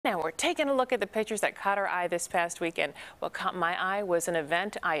Now we're taking a look at the pictures that caught our eye this past weekend. What caught my eye was an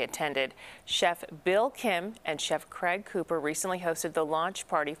event I attended. Chef Bill Kim and Chef Craig Cooper recently hosted the launch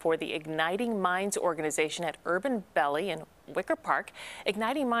party for the Igniting Minds organization at Urban Belly in Wicker Park.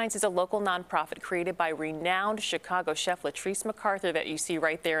 Igniting Minds is a local nonprofit created by renowned Chicago chef Latrice MacArthur that you see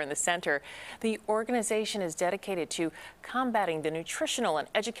right there in the center. The organization is dedicated to combating the nutritional and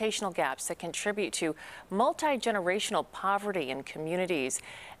educational gaps that contribute to multi-generational poverty in communities.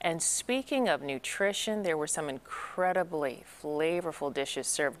 And speaking of nutrition, there were some incredibly flavorful dishes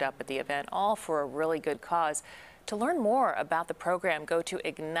served up at the event, all for a really good cause. To learn more about the program, go to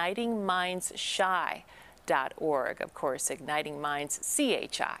ignitingmindschai.org. Of course,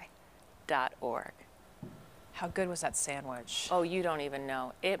 ignitingmindschai.org. How good was that sandwich? Oh, you don't even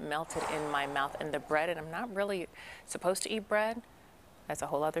know. It melted in my mouth, and the bread, and I'm not really supposed to eat bread. That's a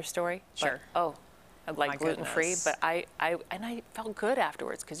whole other story. Sure. But, oh, I'm like gluten-free, but I felt good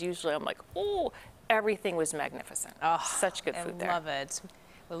afterwards, because usually I'm like, oh, everything was magnificent. Oh, such good food there. I love it.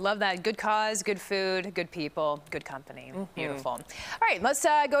 We love that. Good cause, good food, good people, good company. Beautiful. All right, let's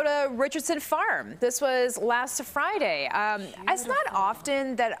go to Richardson Farm. This was last Friday. It's not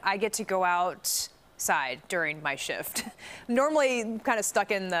often that I get to go outside during my shift. Normally kind of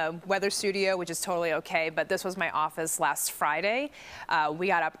stuck in the weather studio, which is totally okay, but this was my office last Friday. We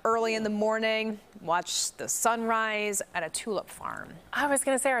got up early in the morning, watched the sunrise at a tulip farm. I was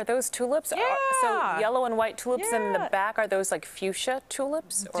going to say, are those tulips? Yeah. So yellow and white tulips in the back, are those like fuchsia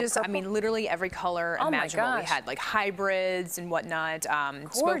tulips? Or just, purple? I mean, literally every color imaginable. We had like hybrids and whatnot.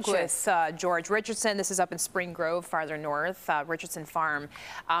 Spoke with George Richardson. This is up in Spring Grove, farther north, Richardson Farm.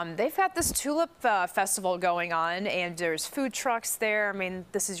 They've got this tulip festival going on, and there's food trucks there. I mean,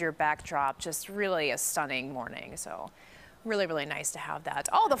 this is your backdrop. Just really a stunning morning. So really, really nice to have that.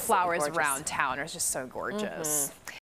 All the flowers around town are just so gorgeous.